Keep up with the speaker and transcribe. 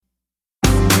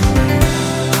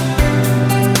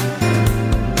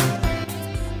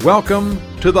Welcome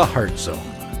to the Heart Zone,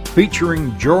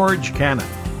 featuring George Cannon.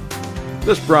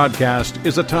 This broadcast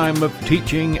is a time of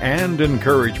teaching and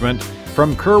encouragement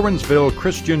from Curwensville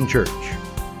Christian Church.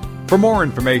 For more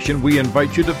information, we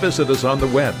invite you to visit us on the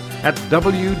web at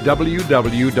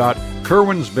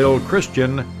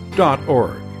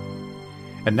www.curwensvillechristian.org.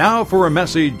 And now for a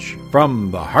message from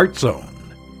the Heart Zone.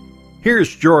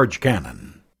 Here's George Cannon.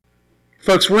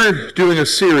 Folks, we're doing a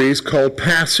series called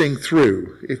Passing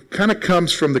Through. It kind of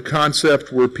comes from the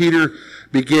concept where Peter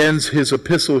begins his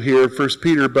epistle here, 1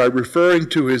 Peter, by referring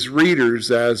to his readers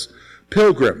as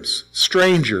pilgrims,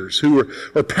 strangers who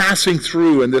are passing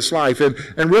through in this life. And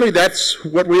really that's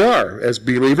what we are as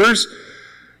believers.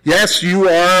 Yes, you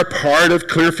are a part of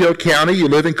Clearfield County. You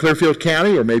live in Clearfield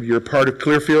County, or maybe you're a part of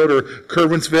Clearfield or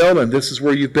Curwensville, and this is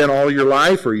where you've been all your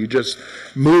life, or you just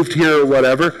moved here or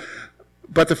whatever.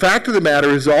 But the fact of the matter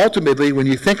is, ultimately, when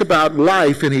you think about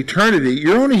life and eternity,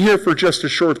 you're only here for just a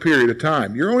short period of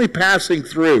time. You're only passing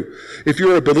through. If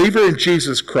you're a believer in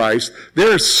Jesus Christ,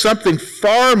 there is something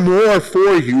far more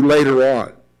for you later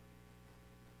on.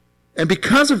 And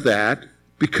because of that,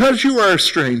 because you are a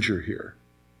stranger here,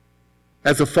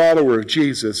 as a follower of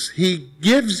Jesus, He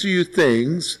gives you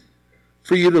things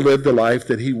for you to live the life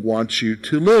that He wants you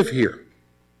to live here.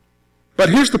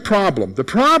 But here's the problem. The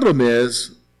problem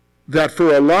is that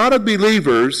for a lot of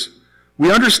believers,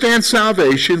 we understand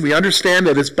salvation. We understand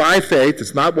that it's by faith.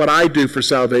 It's not what I do for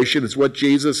salvation. It's what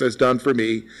Jesus has done for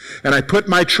me. And I put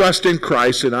my trust in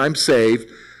Christ and I'm saved.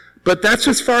 But that's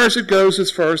as far as it goes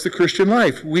as far as the Christian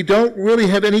life. We don't really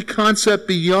have any concept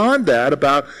beyond that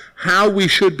about how we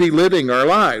should be living our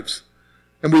lives.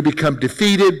 And we become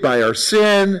defeated by our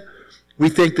sin. We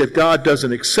think that God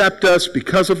doesn't accept us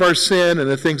because of our sin and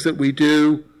the things that we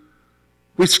do.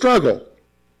 We struggle.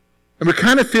 And we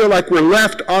kind of feel like we're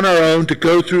left on our own to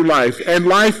go through life. And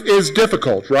life is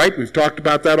difficult, right? We've talked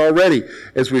about that already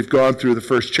as we've gone through the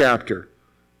first chapter.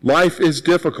 Life is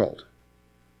difficult.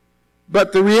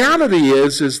 But the reality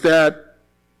is that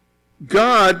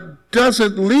God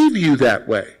doesn't leave you that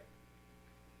way.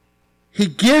 He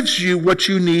gives you what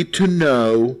you need to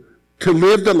know to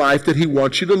live the life that He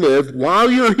wants you to live while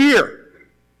you're here.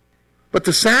 But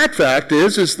the sad fact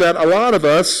is that a lot of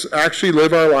us actually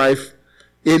live our life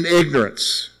in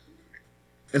ignorance.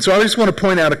 And so I just want to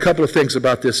point out a couple of things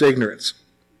about this ignorance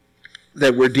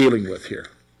that we're dealing with here.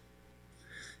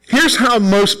 Here's how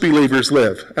most believers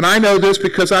live. And I know this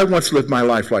because I once lived my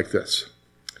life like this.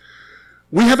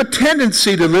 We have a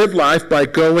tendency to live life by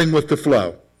going with the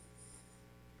flow.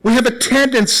 We have a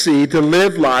tendency to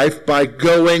live life by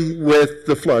going with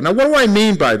the flow. Now, what do I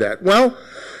mean by that? Well,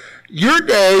 your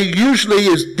day usually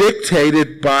is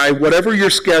dictated by whatever your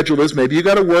schedule is. Maybe you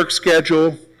got a work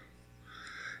schedule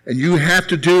and you have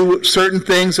to do certain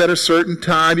things at a certain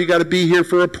time. You got to be here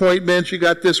for appointments. You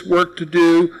got this work to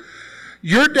do.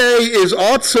 Your day is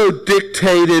also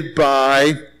dictated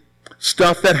by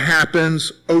stuff that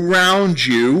happens around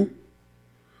you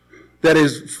that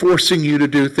is forcing you to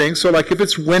do things. So like if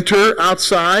it's winter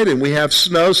outside and we have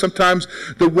snow, sometimes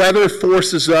the weather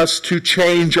forces us to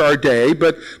change our day,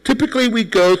 but typically we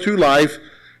go through life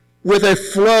with a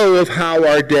flow of how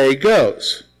our day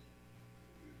goes.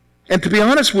 And to be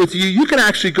honest with you, you can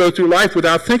actually go through life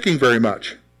without thinking very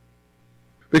much.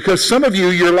 Because some of you,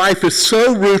 your life is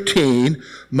so routine.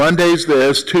 Monday's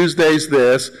this, Tuesday's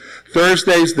this,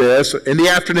 Thursday's this. In the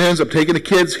afternoons, I'm taking the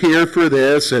kids here for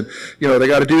this, and they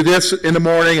got to do this in the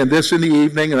morning and this in the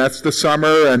evening, and that's the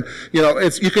summer. And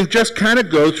you can just kind of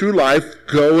go through life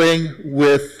going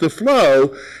with the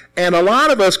flow. And a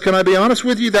lot of us, can I be honest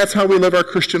with you, that's how we live our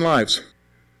Christian lives.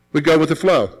 We go with the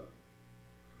flow.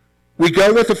 We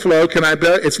go with the flow.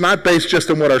 It's not based just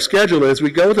on what our schedule is. We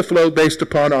go with the flow based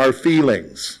upon our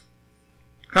feelings.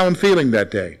 How I'm feeling that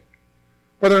day.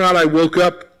 Whether or not I woke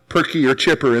up perky or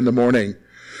chipper in the morning.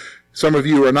 Some of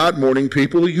you are not morning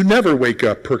people. You never wake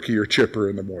up perky or chipper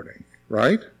in the morning,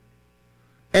 right?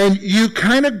 And you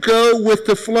kind of go with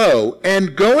the flow.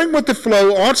 And going with the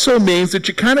flow also means that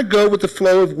you kind of go with the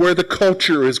flow of where the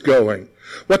culture is going.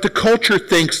 What the culture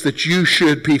thinks that you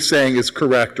should be saying is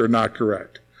correct or not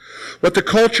correct. What the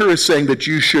culture is saying that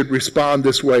you should respond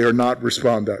this way or not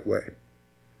respond that way.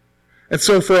 And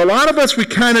so for a lot of us, we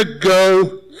kind of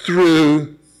go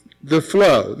through the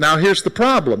flow. Now here's the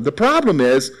problem. The problem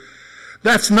is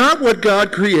that's not what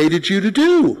God created you to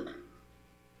do.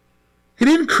 He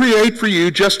didn't create for you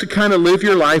just to kind of live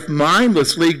your life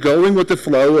mindlessly going with the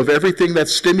flow of everything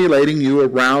that's stimulating you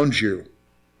around you.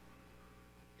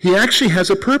 He actually has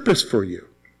a purpose for you.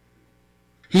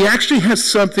 He actually has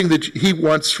something that he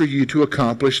wants for you to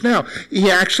accomplish now. He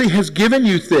actually has given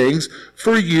you things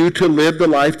for you to live the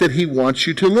life that he wants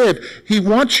you to live. He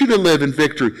wants you to live in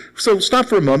victory. So stop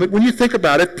for a moment. When you think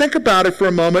about it for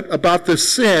a moment about the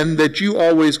sin that you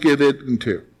always give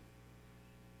into.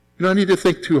 You don't need to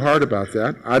think too hard about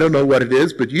that. I don't know what it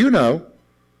is, but you know.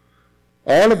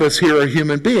 All of us here are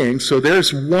human beings, so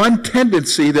there's one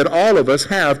tendency that all of us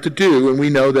have to do, and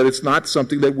we know that it's not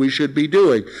something that we should be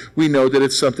doing. We know that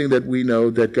it's something that we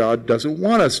know that God doesn't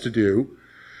want us to do.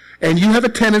 And you have a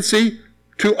tendency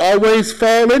to always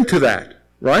fall into that,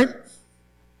 right?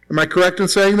 Am I correct in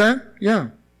saying that? Yeah.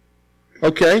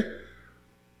 Okay.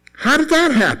 How did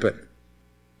that happen?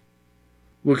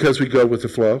 Well, because we go with the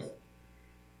flow.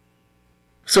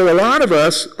 So a lot of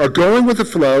us are going with the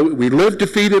flow. We live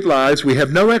defeated lives. We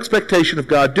have no expectation of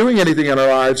God doing anything in our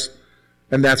lives,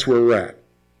 and that's where we're at.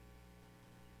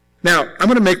 Now, I'm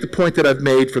going to make the point that I've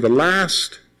made for the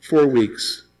last 4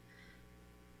 weeks,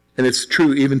 and it's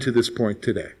true even to this point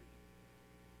today.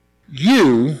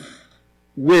 You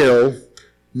will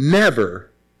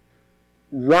never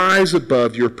rise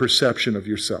above your perception of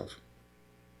yourself.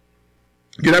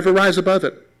 You never rise above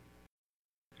it.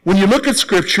 When you look at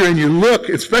Scripture and you look,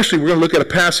 especially we're going to look at a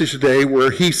passage today where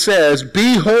he says,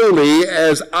 be holy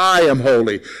as I am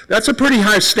holy. That's a pretty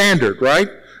high standard, right?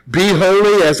 Be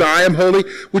holy as I am holy.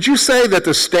 Would you say that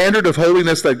the standard of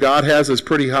holiness that God has is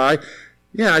pretty high?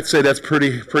 Yeah, I'd say that's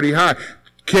pretty high.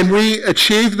 Can we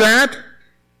achieve that?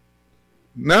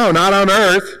 No, not on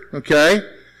earth, okay?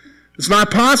 It's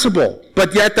not possible.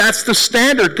 But yet that's the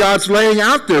standard God's laying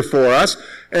out there for us.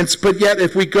 But yet,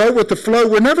 if we go with the flow,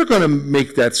 we're never going to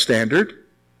make that standard.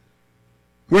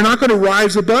 We're not going to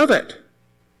rise above it.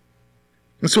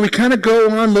 And so we kind of go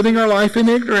on living our life in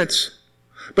ignorance.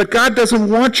 But God doesn't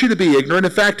want you to be ignorant.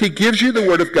 In fact, he gives you the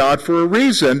Word of God for a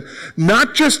reason,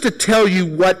 not just to tell you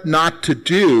what not to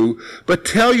do, but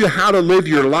tell you how to live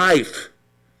your life.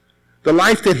 The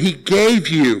life that he gave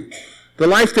you. The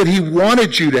life that he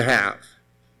wanted you to have.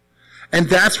 And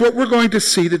that's what we're going to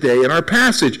see today in our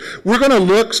passage. We're going to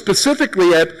look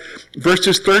specifically at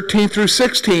verses 13 through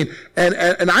 16.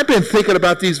 And I've been thinking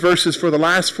about these verses for the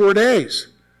last 4 days.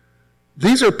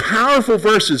 These are powerful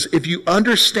verses if you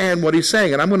understand what he's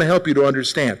saying. And I'm going to help you to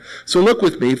understand. So look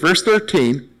with me, verse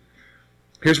 13.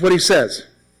 Here's what he says.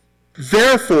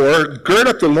 Therefore, gird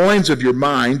up the loins of your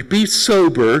mind, be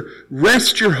sober,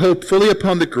 rest your hope fully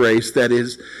upon the grace that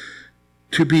is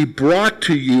to be brought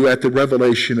to you at the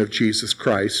revelation of Jesus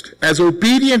Christ, as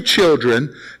obedient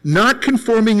children, not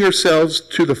conforming yourselves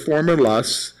to the former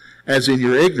lusts, as in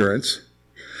your ignorance,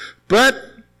 but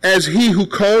as he who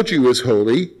called you is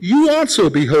holy, you also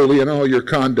be holy in all your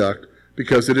conduct,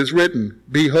 because it is written,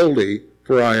 be holy,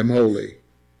 for I am holy.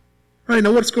 All right,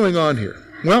 now what's going on here?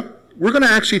 Well, we're going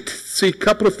to actually see a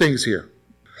couple of things here.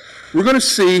 We're going to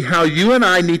see how you and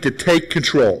I need to take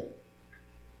control.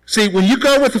 See, when you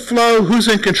go with the flow, who's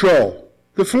in control?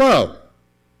 The flow.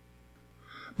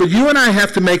 But you and I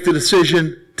have to make the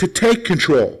decision to take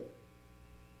control.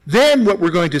 Then what we're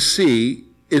going to see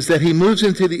is that he moves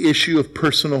into the issue of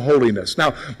personal holiness.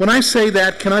 Now, when I say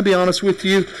that, can I be honest with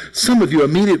you? Some of you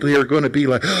immediately are going to be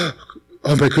like,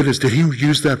 oh my goodness, did he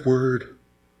use that word?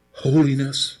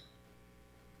 Holiness?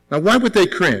 Now, why would they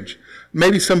cringe?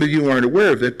 Maybe some of you aren't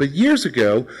aware of it, but years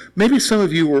ago, maybe some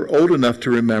of you were old enough to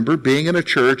remember being in a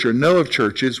church or know of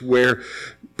churches where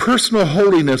personal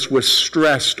holiness was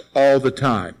stressed all the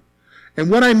time.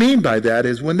 And what I mean by that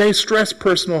is when they stressed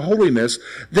personal holiness,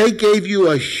 they gave you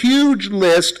a huge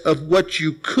list of what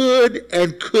you could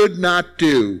and could not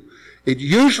do. It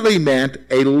usually meant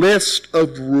a list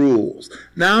of rules.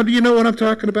 Now, do you know what I'm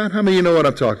talking about? How many of you know what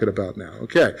I'm talking about now?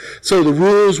 Okay. So the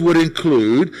rules would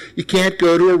include, you can't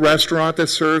go to a restaurant that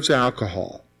serves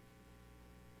alcohol.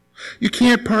 You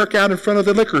can't park out in front of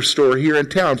the liquor store here in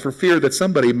town for fear that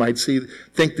somebody might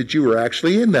think that you were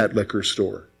actually in that liquor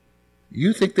store.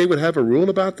 You think they would have a rule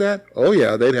about that? Oh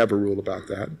yeah, they'd have a rule about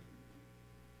that.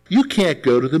 You can't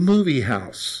go to the movie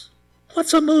house.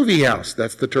 What's a movie house?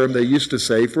 That's the term they used to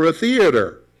say for a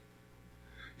theater.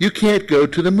 You can't go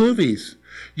to the movies.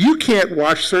 You can't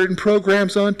watch certain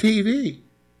programs on TV.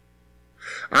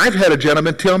 I've had a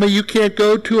gentleman tell me you can't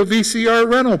go to a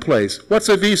VCR rental place. What's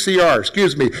a VCR?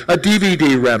 Excuse me, a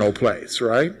DVD rental place,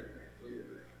 right?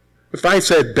 If I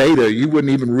said beta, you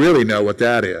wouldn't even really know what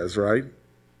that is, right?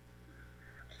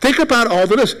 Think about all of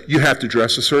this. You have to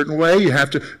dress a certain way. You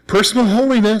have to, personal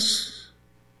holiness.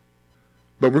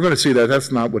 But we're going to see that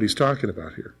that's not what he's talking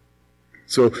about here.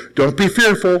 So don't be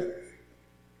fearful.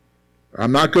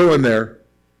 I'm not going there.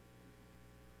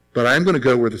 But I'm going to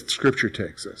go where the Scripture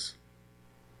takes us.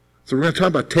 So we're going to talk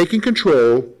about taking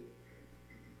control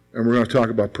and we're going to talk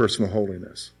about personal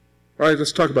holiness. All right,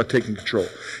 let's talk about taking control.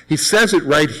 He says it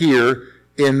right here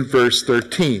in verse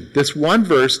 13. This one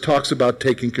verse talks about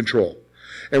taking control.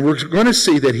 And we're going to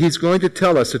see that he's going to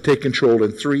tell us to take control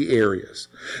in 3 areas.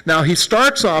 Now, he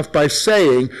starts off by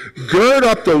saying, gird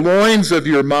up the loins of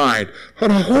your mind.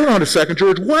 Hold on a second,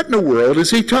 George. What in the world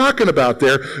is he talking about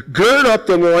there? Gird up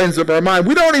the loins of our mind.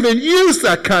 We don't even use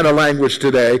that kind of language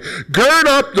today. Gird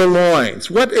up the loins.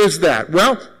 What is that?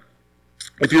 Well,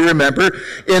 if you remember,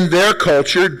 in their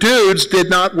culture, dudes did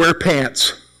not wear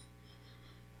pants.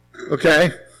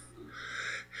 Okay?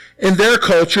 In their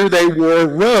culture, they wore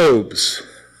robes.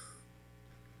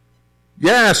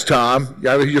 Yes, Tom.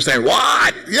 You're saying,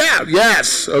 what? Yeah,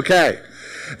 yes. Okay.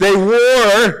 They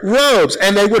wore robes,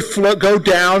 and they would go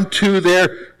down to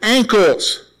their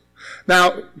ankles.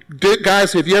 Now,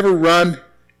 guys, have you ever run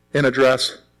in a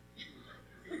dress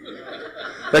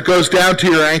that goes down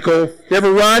to your ankle? You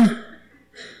ever run?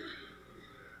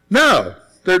 No.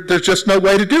 There's just no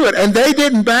way to do it. And they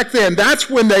didn't back then. That's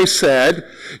when they said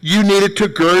you needed to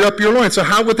gird up your loins. So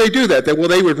how would they do that? They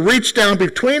would reach down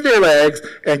between their legs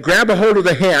and grab a hold of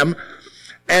the hem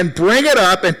and bring it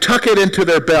up and tuck it into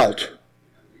their belt.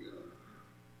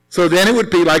 So then it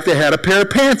would be like they had a pair of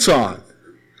pants on.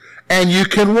 And you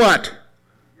can what?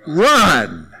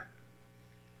 Run.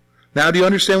 Now do you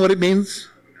understand what it means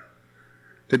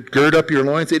to gird up your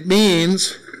loins? It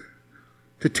means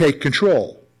to take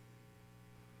control.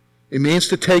 It means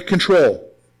to take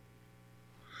control.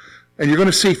 And you're going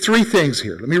to see 3 things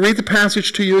here. Let me read the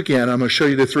passage to you again. I'm going to show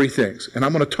you the 3 things. And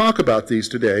I'm going to talk about these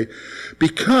today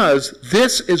because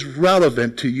this is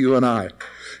relevant to you and I.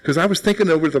 Because I was thinking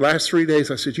over the last 3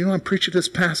 days, I said, I'm preaching this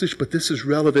passage, but this is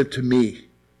relevant to me.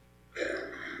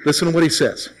 Listen to what he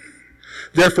says.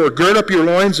 Therefore, gird up your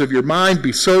loins of your mind,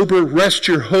 be sober, rest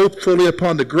your hope fully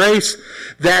upon the grace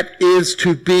that is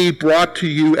to be brought to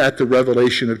you at the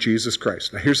revelation of Jesus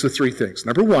Christ. Now, here's the 3 things.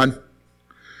 Number 1,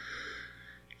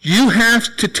 you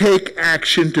have to take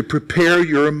action to prepare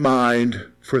your mind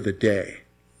for the day.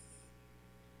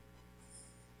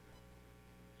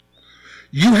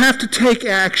 You have to take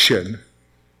action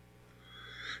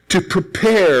to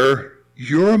prepare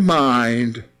your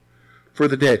mind for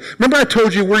the day. Remember I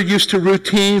told you we're used to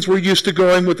routines, we're used to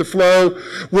going with the flow.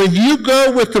 When you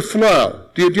go with the flow,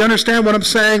 do you understand what I'm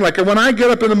saying? Like when I get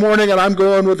up in the morning and I'm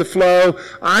going with the flow,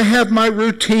 I have my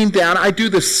routine down. I do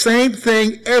the same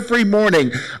thing every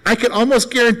morning. I can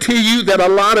almost guarantee you that a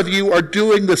lot of you are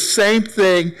doing the same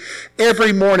thing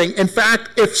every morning. In fact,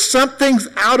 if something's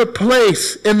out of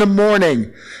place in the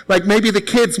morning, like maybe the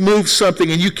kids moved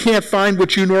something and you can't find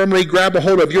what you normally grab a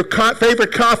hold of. Your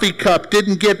favorite coffee cup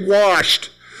didn't get washed.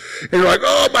 And you're like,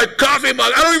 oh, my coffee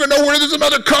mug. I don't even know where there's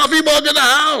another coffee mug in the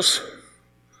house.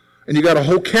 And you got a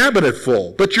whole cabinet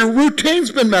full. But your routine's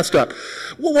been messed up.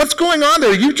 Well, what's going on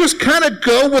there? You just kind of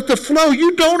go with the flow.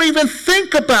 You don't even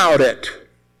think about it.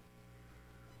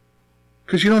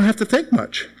 Because you don't have to think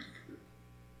much.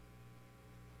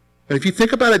 And if you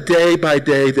think about it day by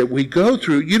day that we go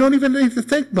through, you don't even need to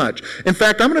think much. In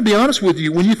fact, I'm going to be honest with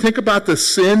you. When you think about the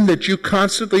sin that you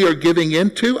constantly are giving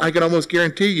into, I can almost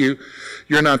guarantee you,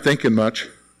 you're not thinking much.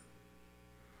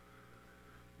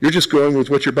 You're just going with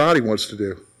what your body wants to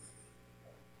do.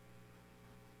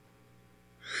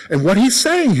 And what he's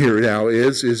saying here now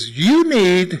is you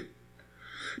need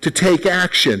to take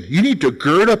action. You need to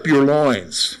gird up your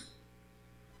loins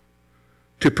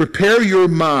to prepare your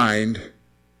mind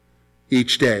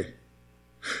each day.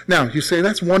 Now, you say,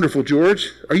 that's wonderful,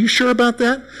 George. Are you sure about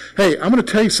that? Hey, I'm going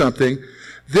to tell you something.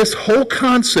 This whole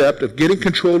concept of getting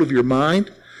control of your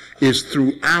mind is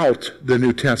throughout the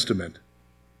New Testament.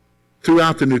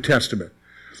 Throughout the New Testament.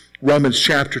 Romans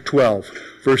chapter 12,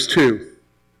 verse 2.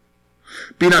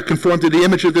 Be not conformed to the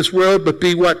image of this world, but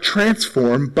be what?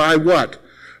 Transformed by what?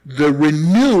 The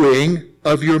renewing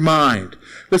of your mind.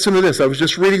 Listen to this. I was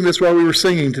just reading this while we were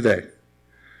singing today.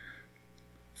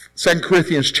 2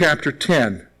 Corinthians chapter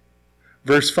 10,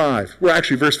 verse 5. Well,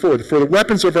 actually, verse 4. For the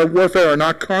weapons of our warfare are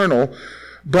not carnal,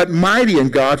 but mighty in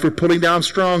God for pulling down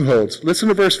strongholds. Listen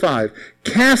to verse 5.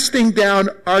 Casting down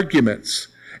arguments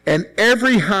and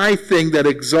every high thing that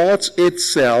exalts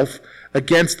itself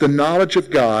against the knowledge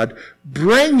of God,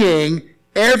 bringing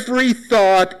every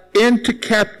thought into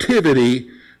captivity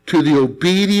to the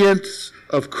obedience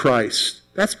of Christ.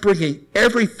 That's bringing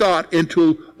every thought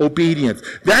into obedience.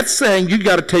 That's saying you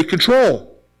got to take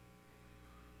control.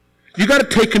 You got to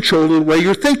take control of the way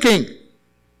you're thinking.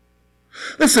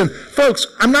 Listen, folks,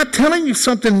 I'm not telling you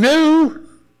something new.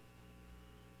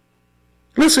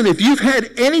 Listen, if you've had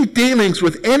any dealings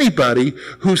with anybody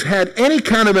who's had any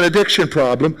kind of an addiction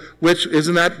problem, which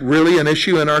isn't that really an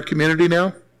issue in our community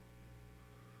now?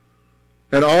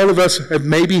 And all of us have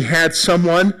maybe had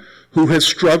someone who has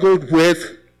struggled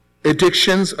with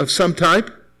addictions of some type.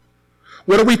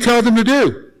 What do we tell them to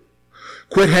do?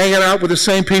 Quit hanging out with the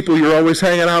same people you're always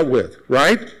hanging out with,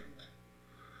 right?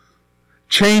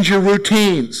 Change your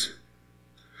routines.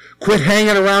 Quit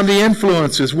hanging around the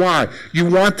influences. Why? You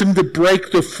want them to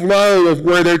break the flow of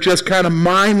where they're just kind of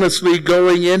mindlessly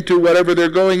going into whatever they're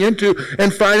going into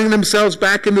and finding themselves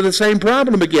back into the same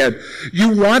problem again. You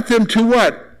want them to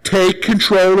what? Take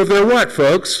control of their what,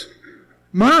 folks?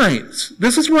 Minds.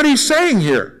 This is what he's saying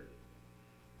here.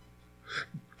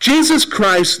 Jesus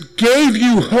Christ gave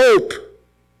you hope.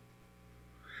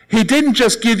 He didn't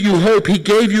just give you hope, he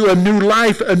gave you a new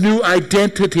life, a new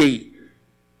identity.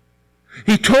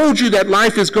 He told you that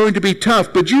life is going to be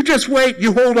tough, but you just wait,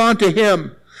 you hold on to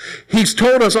him. He's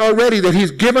told us already that he's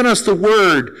given us the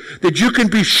word that you can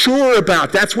be sure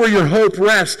about. That's where your hope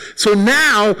rests. So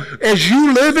now, as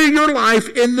you live in your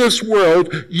life in this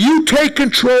world, you take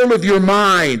control of your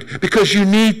mind because you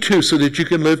need to so that you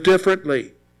can live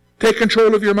differently. Take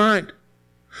control of your mind.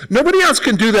 Nobody else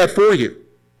can do that for you.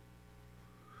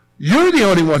 You're the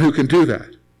only one who can do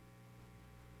that.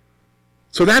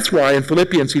 So that's why in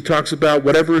Philippians he talks about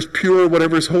whatever is pure,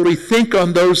 whatever is holy, think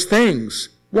on those things.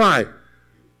 Why?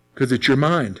 Because it's your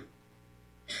mind.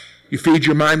 You feed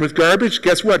your mind with garbage,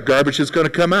 guess what? Garbage is going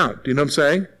to come out. Do you know what I'm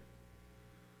saying?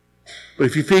 But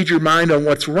if you feed your mind on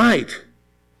what's right,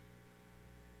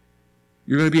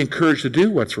 you're going to be encouraged to do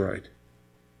what's right.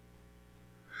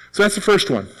 So that's the first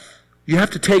one. You have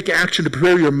to take action to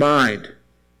prepare your mind.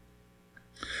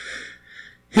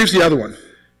 Here's the other one.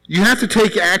 You have to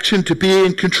take action to be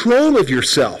in control of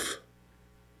yourself.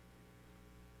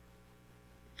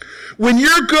 When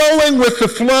you're going with the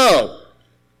flow,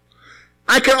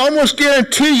 I can almost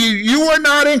guarantee you, you are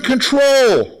not in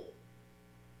control.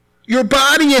 Your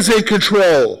body is in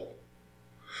control.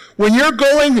 When you're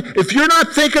going, if you're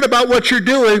not thinking about what you're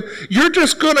doing, you're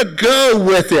just going to go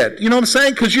with it. You know what I'm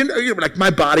saying? Because you're like, my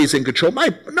body's in control.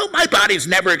 My body's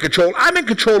never in control. I'm in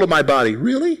control of my body.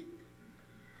 Really?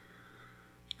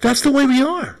 That's the way we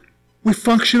are. We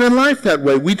function in life that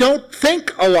way. We don't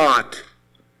think a lot.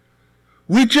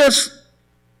 We just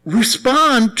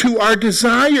respond to our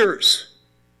desires.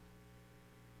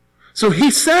 So he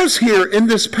says here in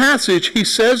this passage, he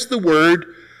says the word,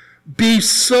 be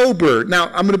sober. Now,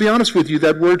 I'm going to be honest with you,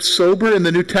 that word sober in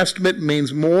the New Testament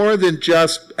means more than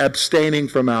just abstaining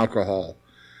from alcohol.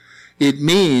 It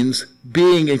means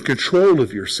being in control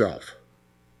of yourself.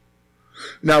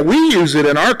 Now, we use it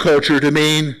in our culture to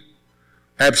mean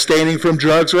abstaining from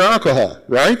drugs or alcohol,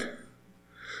 right?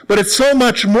 But it's so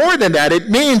much more than that. It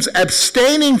means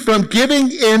abstaining from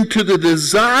giving in to the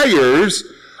desires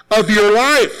of your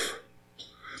life,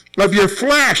 of your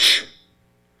flesh,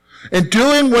 and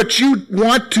doing what you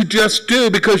want to just do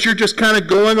because you're just kind of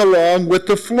going along with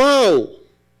the flow.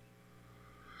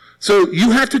 So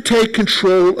you have to take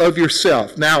control of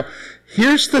yourself. Now,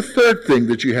 here's the third thing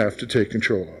that you have to take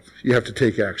control of. You have to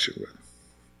take action with.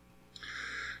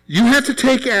 You have to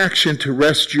take action to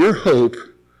rest your hope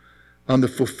on the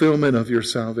fulfillment of your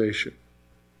salvation.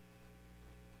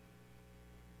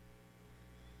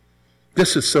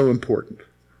 This is so important.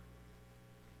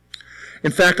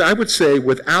 In fact, I would say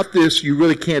without this, you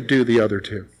really can't do the other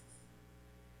two.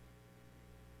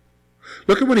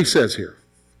 Look at what he says here.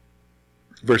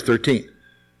 Verse 13.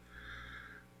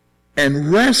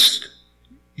 And rest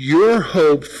your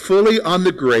hope fully on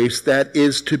the grace that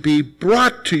is to be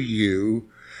brought to you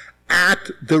at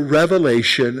the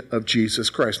revelation of Jesus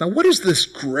Christ. Now, what is this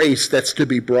grace that's to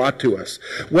be brought to us?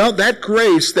 Well, that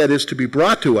grace that is to be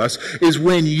brought to us is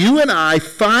when you and I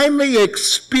finally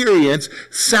experience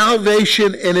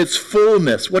salvation in its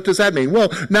fullness. What does that mean?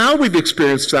 Well, now we've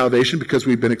experienced salvation because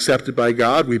we've been accepted by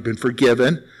God, we've been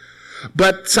forgiven.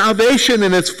 But salvation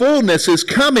in its fullness is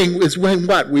coming is when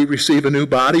what? We receive a new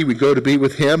body, we go to be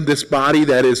with him. This body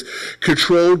that is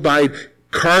controlled by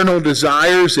carnal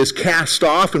desires is cast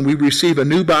off, and we receive a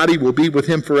new body. We'll be with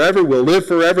him forever. We'll live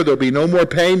forever. There'll be no more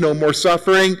pain, no more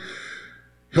suffering.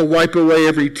 He'll wipe away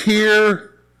every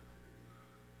tear.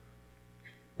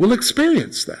 We'll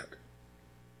experience that.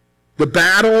 The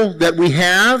battle that we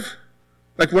have,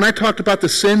 like when I talked about the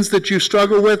sins that you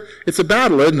struggle with, it's a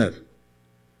battle, isn't it?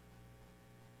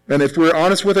 And if we're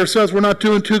honest with ourselves, we're not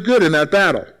doing too good in that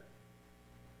battle.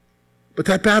 But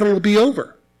that battle will be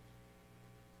over.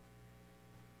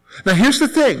 Now here's the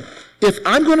thing. If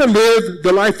I'm going to live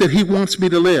the life that he wants me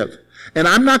to live, and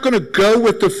I'm not going to go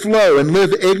with the flow and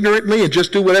live ignorantly and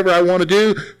just do whatever I want to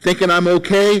do, thinking I'm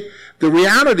okay, the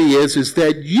reality is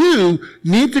that you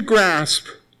need to grasp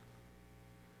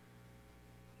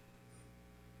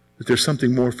that there's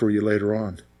something more for you later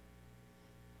on.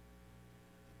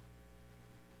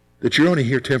 that you're only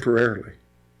here temporarily,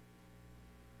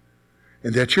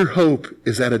 and that your hope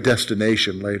is at a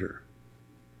destination later.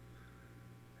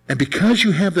 And because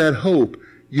you have that hope,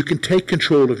 you can take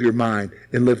control of your mind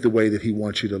and live the way that he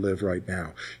wants you to live right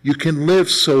now. You can live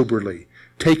soberly,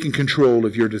 taking control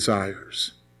of your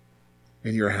desires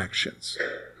and your actions.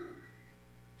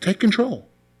 Take control.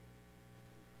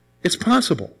 It's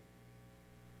possible.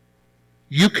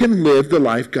 You can live the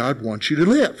life God wants you to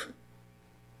live.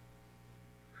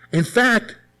 In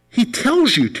fact, he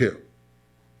tells you to.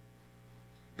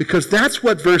 Because that's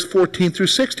what verse 14 through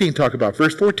 16 talk about.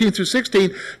 Verse 14 through 16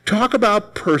 talk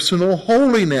about personal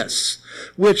holiness,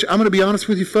 which, I'm going to be honest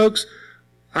with you folks,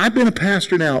 I've been a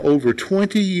pastor now over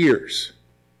 20 years.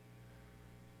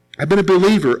 I've been a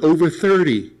believer over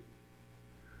 30.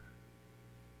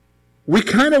 We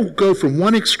kind of go from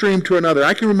one extreme to another.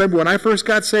 I can remember when I first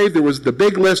got saved, there was the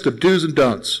big list of do's and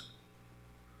don'ts.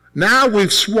 Now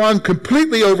we've swung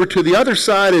completely over to the other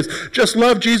side is just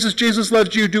love Jesus, Jesus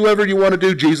loves you, do whatever you want to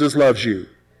do, Jesus loves you.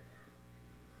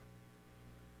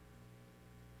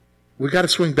 We've got to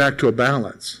swing back to a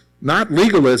balance. Not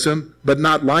legalism, but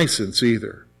not license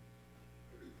either.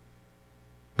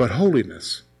 But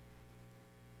holiness.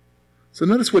 So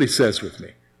notice what he says with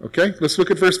me. Okay? Let's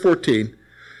look at verse 14,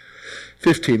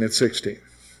 15, and 16.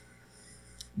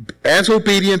 As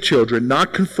obedient children,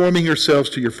 not conforming yourselves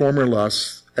to your former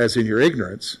lusts, as in your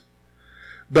ignorance,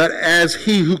 but as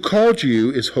he who called you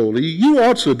is holy, you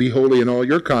also be holy in all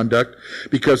your conduct,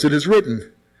 because it is written,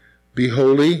 be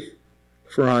holy,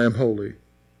 for I am holy.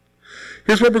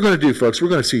 Here's what we're going to do, folks. We're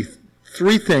going to see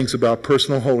three things about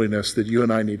personal holiness that you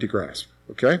and I need to grasp,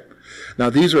 okay? Now,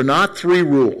 these are not three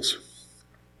rules.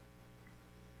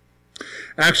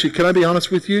 Actually, can I be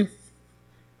honest with you?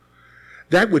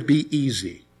 That would be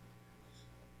easy.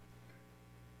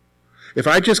 If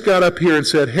I just got up here and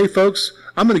said, hey folks,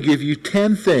 I'm going to give you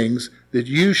 10 things that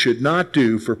you should not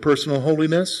do for personal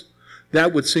holiness,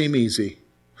 that would seem easy.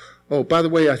 Oh, by the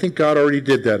way, I think God already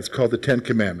did that. It's called the 10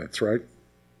 Commandments, right?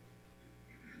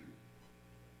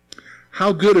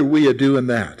 How good are we at doing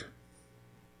that?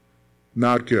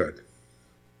 Not good.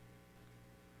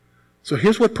 So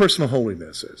here's what personal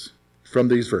holiness is from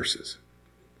these verses.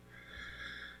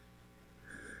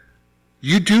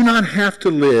 You do not have to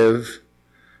live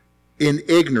in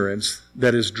ignorance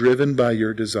that is driven by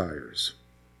your desires.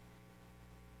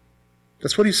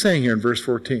 That's what he's saying here in verse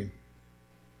 14.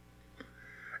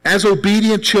 As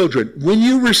obedient children, when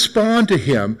you respond to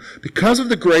him, because of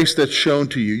the grace that's shown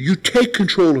to you, you take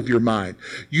control of your mind.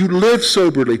 You live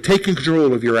soberly, taking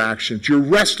control of your actions. You're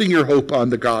resting your hope on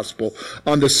the gospel,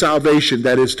 on the salvation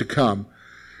that is to come.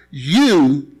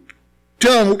 You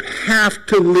don't have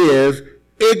to live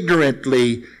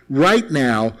ignorantly right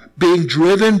now, being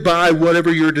driven by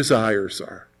whatever your desires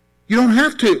are. You don't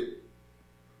have to.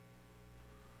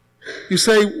 You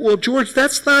say, well, George,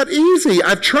 that's not easy.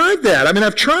 I've tried that.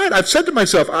 I've said to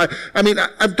myself,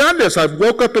 I've done this. I've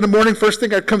woke up in the morning, first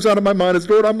thing that comes out of my mind is,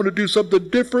 Lord, I'm going to do something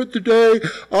different today.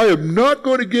 I am not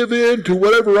going to give in to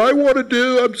whatever I want to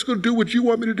do. I'm just going to do what you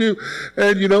want me to do.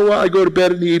 And you know what? I go to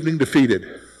bed in the evening defeated.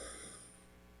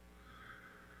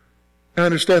 I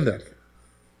understand that.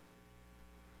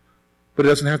 But it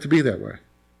doesn't have to be that way.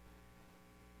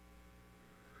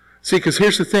 See, because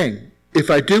here's the thing. If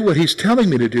I do what he's telling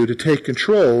me to do to take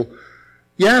control,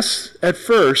 yes, at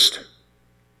first,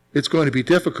 it's going to be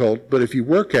difficult, but if you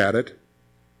work at it,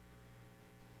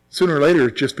 sooner or later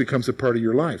it just becomes a part of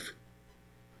your life.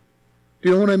 Do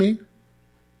you know what I mean?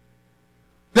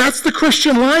 That's the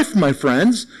Christian life, my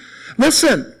friends.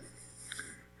 Listen,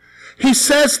 he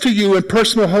says to you in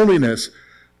personal holiness,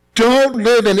 don't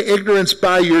live in ignorance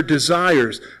by your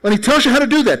desires. And he tells you how to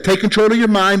do that. Take control of your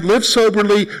mind, live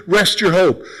soberly, rest your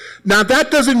hope. Now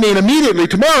that doesn't mean immediately,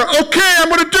 tomorrow, okay, I'm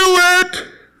going to do it.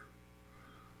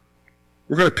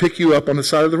 We're going to pick you up on the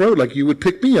side of the road like you would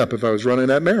pick me up if I was running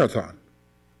that marathon.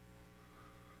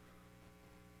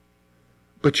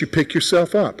 But you pick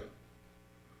yourself up.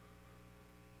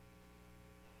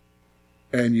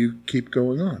 And you keep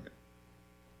going on.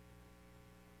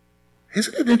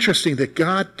 Isn't it interesting that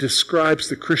God describes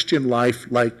the Christian life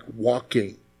like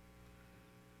walking?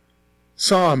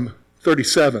 Psalm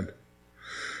 37.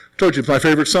 I told you it's my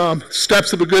favorite psalm.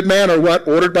 Steps of a good man are what?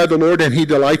 Ordered by the Lord, and he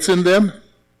delights in them.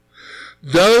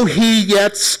 Though he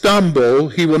yet stumble,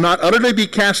 he will not utterly be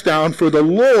cast down, for the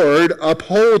Lord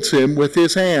upholds him with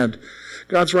his hand.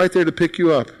 God's right there to pick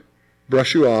you up,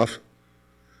 brush you off,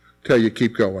 tell you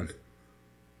keep going.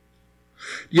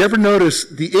 You ever notice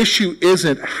the issue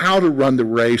isn't how to run the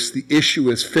race, the issue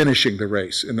is finishing the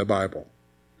race in the Bible.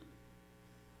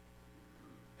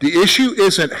 The issue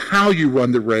isn't how you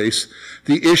run the race.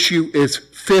 The issue is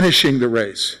finishing the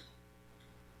race.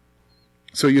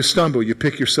 So you stumble, you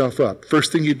pick yourself up.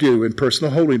 First thing you do in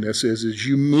personal holiness is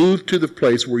you move to the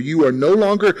place where you are no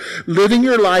longer living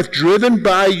your life driven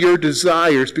by your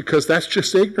desires, because that's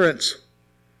just ignorance.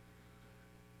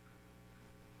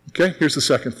 Okay, here's the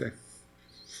second thing.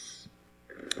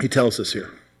 He tells us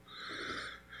here.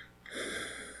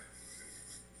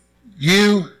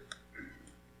 You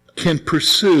can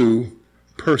pursue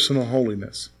personal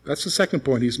holiness. That's the second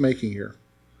point he's making here.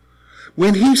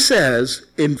 When he says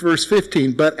in verse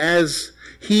 15, but as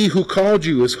he who called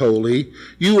you is holy,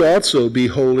 you also be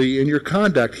holy in your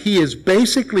conduct. He is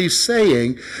basically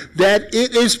saying that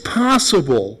it is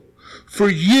possible for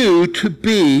you to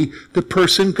be the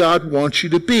person God wants you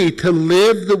to be, to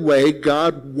live the way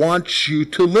God wants you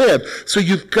to live. So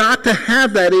you've got to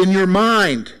have that in your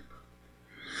mind.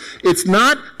 It's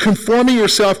not conforming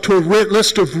yourself to a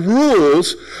list of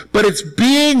rules, but it's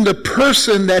being the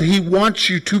person that he wants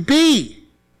you to be.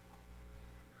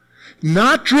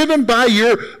 Not driven by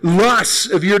your lusts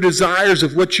of your desires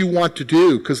of what you want to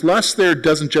do, because lust there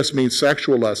doesn't just mean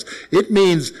sexual lust. It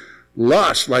means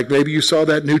lust, like maybe you saw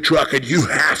that new truck and you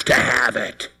have to have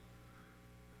it.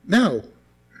 No,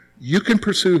 you can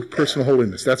pursue personal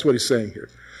holiness. That's what he's saying here.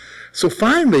 So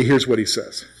finally, here's what he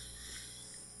says.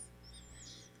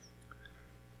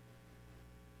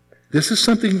 This is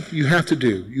something you have to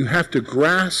do. You have to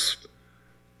grasp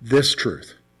this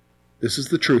truth. This is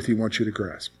the truth he wants you to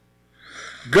grasp.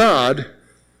 God,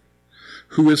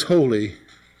 who is holy,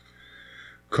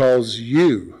 calls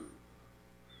you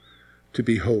to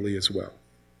be holy as well.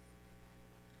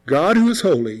 God, who is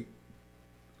holy,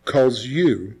 calls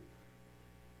you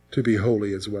to be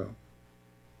holy as well.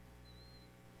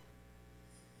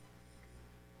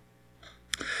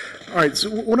 All right, so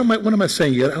what am I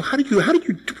saying? What do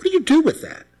you do with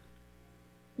that?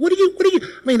 What do you,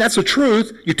 I mean, that's the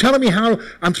truth. You're telling me how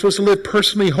I'm supposed to live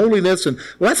personally holiness, and,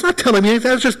 well, that's not telling me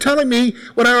anything. That's just telling me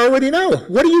what I already know.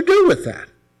 What do you do with that?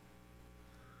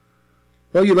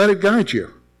 Well, you let it guide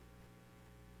you.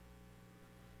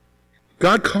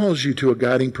 God calls you to a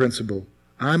guiding principle.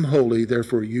 I'm holy,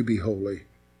 therefore you be holy.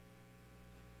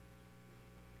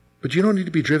 But you don't need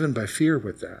to be driven by fear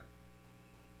with that.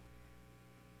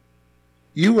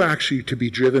 You actually to be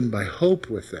driven by hope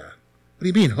with that. What do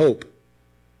you mean hope?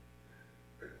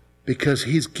 Because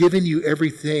he's given you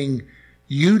everything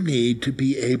you need to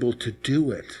be able to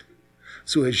do it.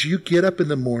 So as you get up in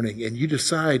the morning and you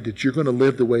decide that you're going to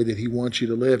live the way that he wants you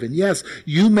to live, and yes,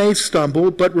 you may stumble,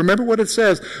 but remember what it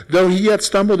says, though he yet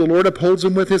stumble, the Lord upholds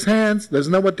him with his hands.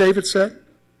 Isn't that what David said?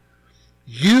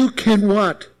 You can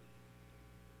what?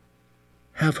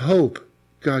 Have hope.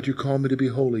 God, you call me to be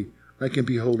holy. I can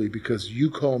be holy because you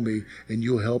call me and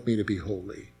you'll help me to be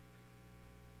holy.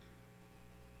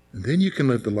 And then you can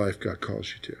live the life God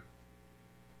calls you to.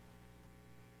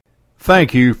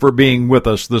 Thank you for being with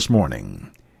us this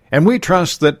morning. And we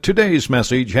trust that today's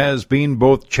message has been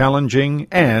both challenging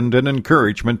and an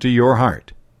encouragement to your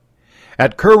heart.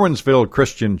 At Curwensville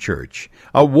Christian Church,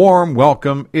 a warm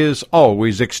welcome is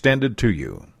always extended to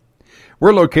you.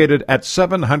 We're located at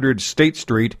 700 State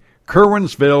Street,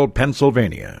 Curwensville,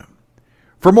 Pennsylvania.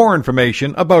 For more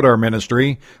information about our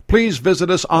ministry, please visit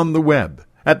us on the web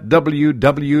at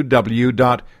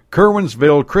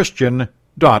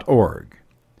www.curwensvillechristian.org.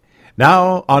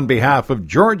 Now, on behalf of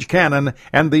George Cannon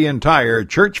and the entire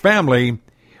church family,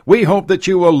 we hope that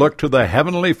you will look to the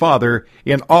Heavenly Father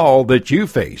in all that you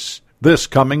face this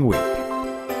coming week.